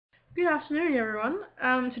Good afternoon, everyone.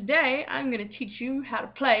 Today I'm going to teach you how to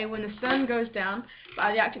play When the Sun Goes Down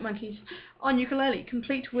by the Arctic Monkeys on ukulele,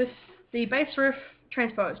 complete with the bass riff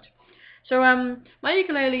transposed. So my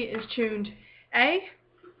ukulele is tuned A,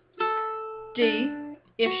 D,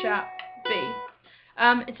 F sharp, B.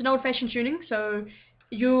 It's an old-fashioned tuning, so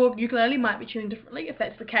your ukulele might be tuned differently. If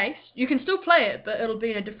that's the case, you can still play it, but it'll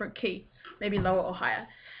be in a different key, maybe lower or higher.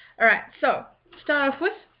 Alright, so start off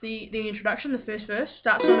with the introduction. The first verse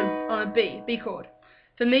starts on a B chord.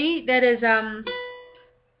 For me, that is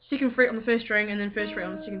second fret on the first string and then first fret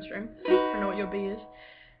on the second string. I don't know what your B is.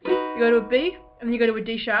 You go to a B, and then you go to a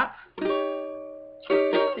D sharp,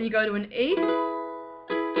 then you go to an E,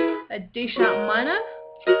 a D sharp minor,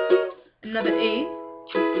 another E,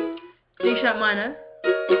 D sharp minor,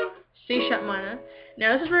 C sharp minor.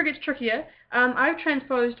 Now this is where it gets trickier. I've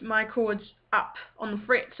transposed my chords up on the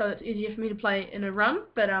fret so it's easier for me to play in a run,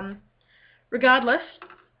 but regardless,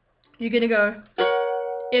 you're going to go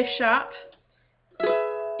F sharp,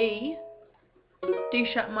 E, D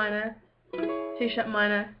sharp minor, C sharp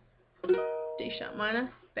minor, D sharp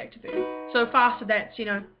minor, back to B. So faster that's, so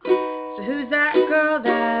who's that girl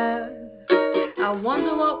there? I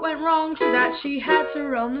wonder what went wrong so that she had to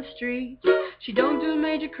roam the streets. She don't do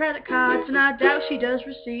major credit cards and I doubt she does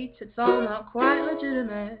receipts. It's all not quite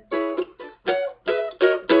legitimate. Back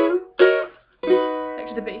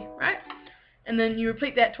to the B, right? And then you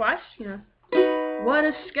repeat that twice, What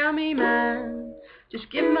a scummy man. Just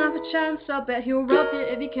give him half a chance, I'll bet he'll rob you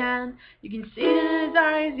if he can. You can see it in his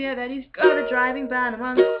eyes, yeah, that he's got a driving ban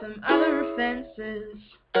amongst some other offences.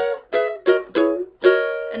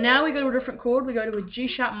 And now we go to a different chord, we go to a G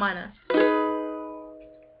sharp minor. I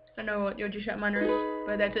don't know what your G sharp minor is,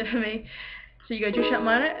 but that's it for me. So you go G sharp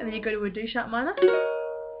minor, and then you go to a D sharp minor, G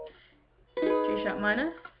sharp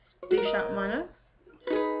minor, D sharp minor,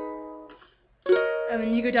 and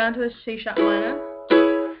then you go down to a C sharp minor,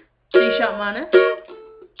 D sharp minor,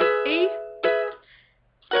 E,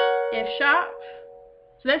 F sharp.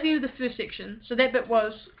 So that's the end of the first section. So that bit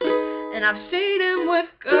was, and I've seen him with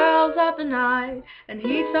girls of the night, and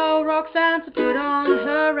he told Roxanne to put on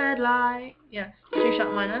her red light. Yeah, G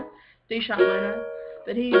sharp minor, D sharp minor,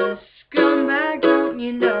 but he's a scumbag, don't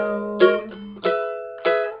you know?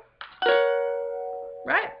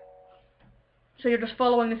 Right? So you're just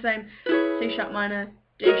following the same C sharp minor,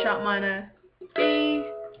 D sharp minor, E,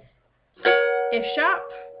 F sharp,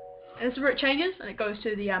 and this is where it changes, and it goes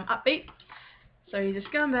to the upbeat. So he's a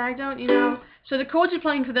scumbag, don't you know? So the chords you're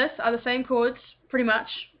playing for this are the same chords, pretty much,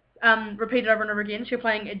 repeated over and over again. So you're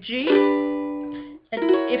playing a G, an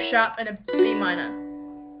F sharp, and a B minor.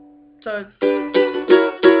 So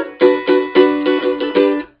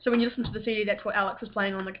when you listen to the CD, that's what Alex is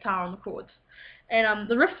playing on the guitar on the chords. And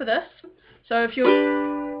the riff for this, so if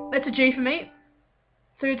you're, that's a G for me,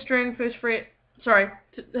 third string, first fret, sorry,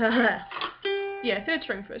 yeah, third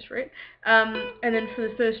string, first fret, and then for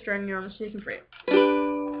the first string, you're on the second fret.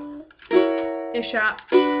 F sharp,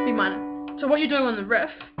 B minor. So what you're doing on the riff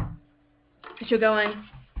is you're going,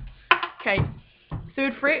 okay,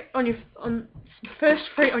 third fret on first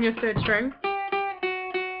fret on your third string.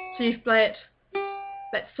 So you play it.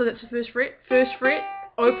 That's the first fret,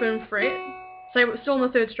 open fret. So it's still on the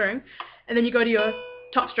third string, and then you go to your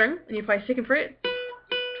top string and you play second fret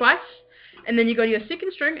twice, and then you go to your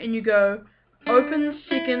second string and you go open,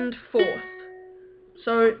 second, fourth.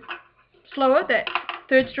 So slower, that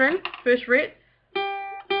third string, first fret,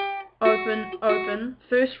 open, open,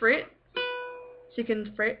 first fret,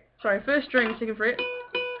 second fret, sorry, first string, second fret,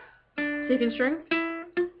 second string.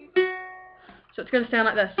 So it's going to sound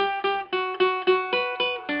like this.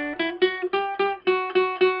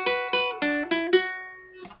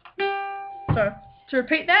 So to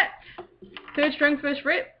repeat that, third string, first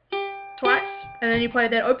fret, twice, and then you play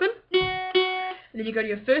that open, and then you go to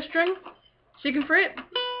your first string, second fret,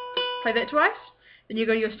 play that twice, then you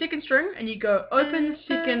go to your second string, and you go open,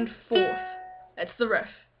 second, fourth. That's the riff.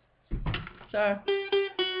 So,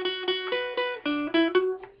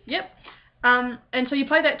 yep. And so you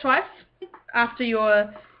play that twice, after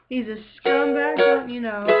your, he's a scumbag, don't you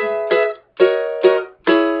know?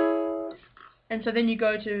 And so then you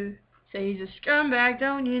go to, say he's a scumbag,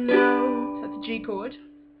 don't you know? So that's a G chord.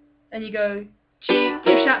 And you go G, F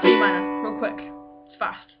sharp, B minor, real quick. It's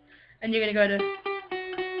fast. And you're going to go to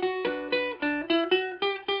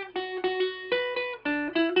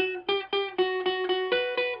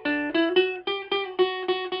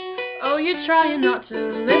oh, you're trying not to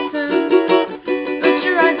listen, but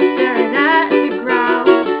your eyes are staring at the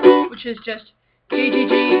ground, which is just G, G,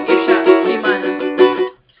 G, F sharp, B minor.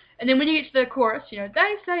 And then when you get to the chorus, they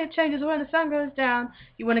say it changes when the sun goes down,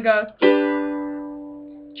 you want to go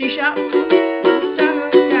G sharp, the sun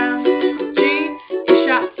goes down, G, F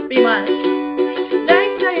sharp, B minor. They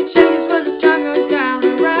say it changes when the sun goes down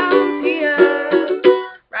around here.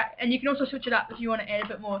 Right, and you can also switch it up if you want to add a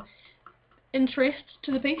bit more interest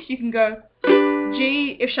to the piece. You can go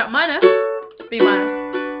G, F sharp minor, B minor,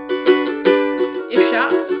 F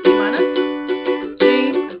sharp, B minor, G,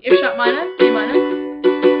 F sharp minor, B minor,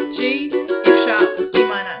 G, F sharp, B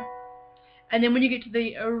minor. And then when you get to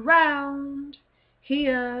the around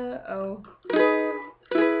here, oh.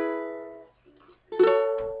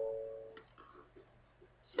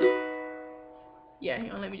 Yeah,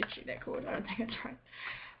 hang on, let me just check that chord. I don't think that's right.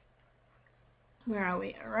 Where are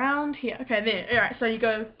we? Around here. Okay, there. Alright, so you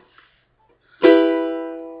go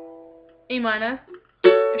E minor,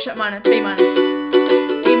 F sharp minor, B minor,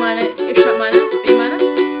 E minor, F sharp minor, B minor,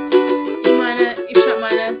 E minor, F sharp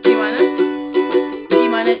minor, B minor, E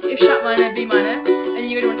minor, F sharp minor, B minor, and then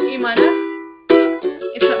you go to an E minor,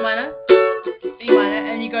 F sharp minor, B minor,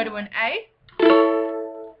 and you go to an A,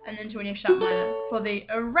 and then to an F sharp minor for the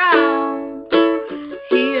around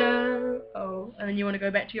here, oh, and then you want to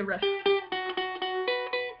go back to your riff.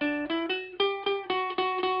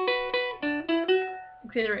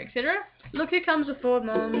 Etc., etc. Look, here comes the Ford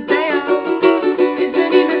Mondeo.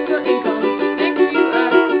 Isn't he Mr.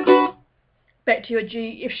 Inconspicuous? Back to your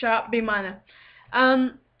G, F sharp, B minor.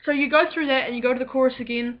 So you go through that and you go to the chorus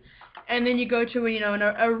again, and then you go to an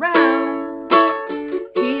around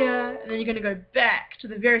here, and then you're going to go back to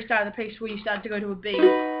the very start of the piece where you started to go to a B.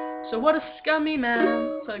 So what a scummy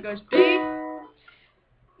man. So it goes B,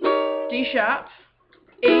 D sharp,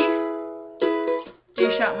 E, D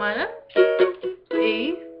sharp minor,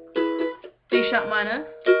 E, D sharp minor,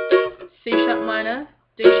 C sharp minor,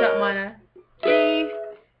 D sharp minor, E,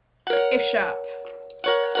 F sharp.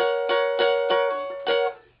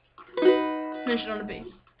 Finish it on a B.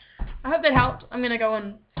 I hope that helped. I'm going to go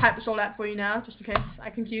and type this all out for you now, just in case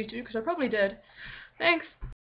I confused you, because I probably did. Thanks.